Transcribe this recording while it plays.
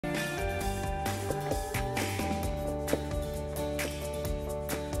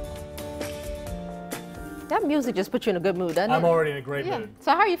That music just puts you in a good mood, doesn't it? I'm already in a great mood.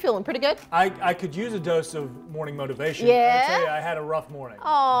 So how are you feeling? Pretty good? I could use a dose of morning motivation. Yeah? I tell you, I had a rough morning.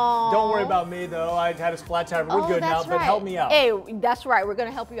 Oh. Don't worry about me, though. I had a flat tire. We're good now, but help me out. Hey, that's right. We're going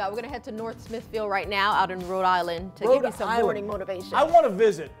to help you out. We're going to head to North Smithfield right now out in Rhode Island to give you some morning motivation. I want to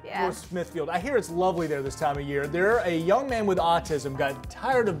visit North Smithfield. I hear it's lovely there this time of year. There, a young man with autism got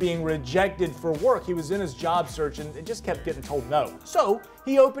tired of being rejected for work. He was in his job search and just kept getting told no. So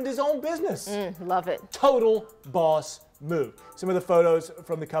he opened his own business. Love it. Total boss move. Some of the photos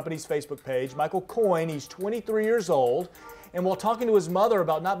from the company's Facebook page. Michael Coyne, he's 23 years old, and while talking to his mother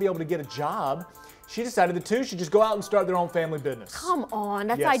about not being able to get a job, she decided the two should just go out and start their own family business. Come on,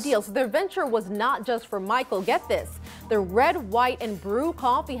 that's ideal. So their venture was not just for Michael. Get this. The Red, White, and Brew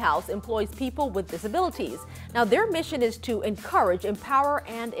Coffee House employs people with disabilities. Now, their mission is to encourage, empower,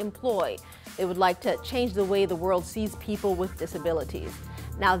 and employ. They would like to change the way the world sees people with disabilities.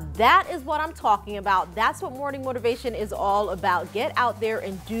 Now, that is what I'm talking about. That's what morning motivation is all about. Get out there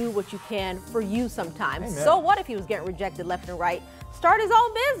and do what you can for you sometimes. Amen. So what if he was getting rejected left and right? Start his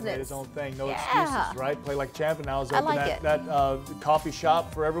own business. Made his own thing. No excuses, right? Play like a champ, and now he's open like that coffee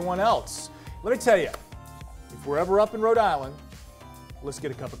shop for everyone else. Let me tell you, if we're ever up in Rhode Island, let's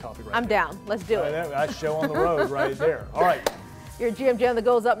get a cup of coffee right I'm down. Let's do it. That show on the road right there. All right. Your GM Jam that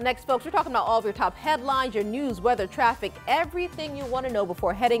goes up next, folks. We're talking about all of your top headlines, your news, weather, traffic, everything you want to know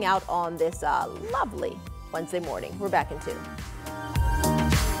before heading out on this lovely Wednesday morning. We're back in 2.